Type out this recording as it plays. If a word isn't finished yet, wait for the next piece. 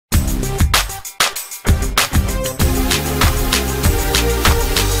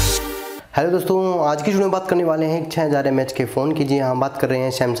Hello दोस्तों, आज की वीडियो में बात करने वाले हैं 6000 mAh के फ़ोन की। जी हाँ, हम बात कर रहे हैं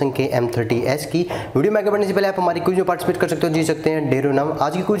सैमसंग के M30s की। वीडियो में आगे बढ़ने से पहले आप हमारी क्विज में पार्टिसिपेट कर सकते हो, जी सकते हैं डेरो नाम।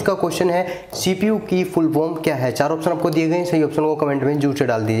 आज की क्विज का क्वेश्चन है CPU की फुल फॉर्म क्या है। 4 ऑप्शन आपको दिए गए, सही ऑप्शन को कमेंट में जरूर से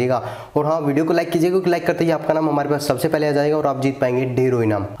डाल दीजिएगा। और हाँ, वीडियो को लाइक कीजिएगा, क्योंकि लाइक करते ही आपका नाम हमारे पास सबसे पहले आ जाएगा और आप जीत पाएंगे डेरो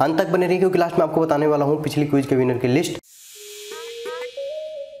इनाम। अंत तक बने रहिए, क्योंकि लास्ट में आपको बताने वाला हूँ पिछली क्विज के विनर की लिस्ट।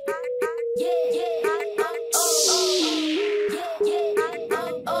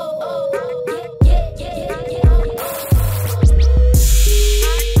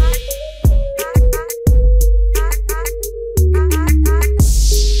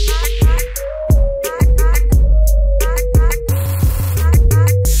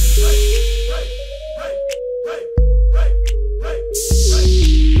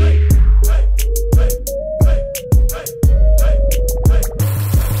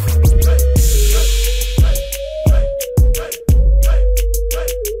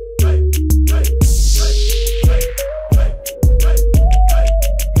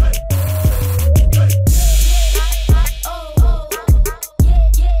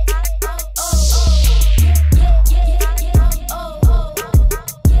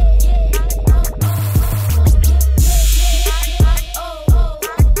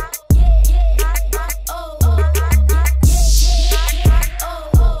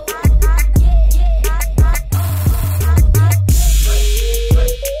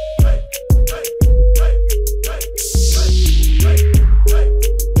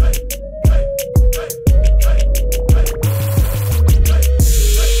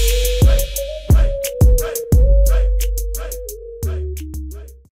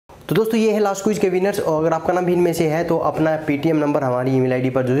 तो दोस्तों, ये है लास्ट क्विज के विनर्स। और अगर आपका नाम भी इनमें से है तो अपना पेटीएम नंबर हमारी ईमेल आईडी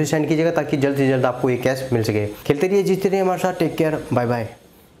पर जरूर सेंड कीजिएगा, ताकि जल्द से जल्द आपको ये कैश मिल सके। खेलते रहिए, जीतते रहिए हमारे साथ। Take care, bye bye.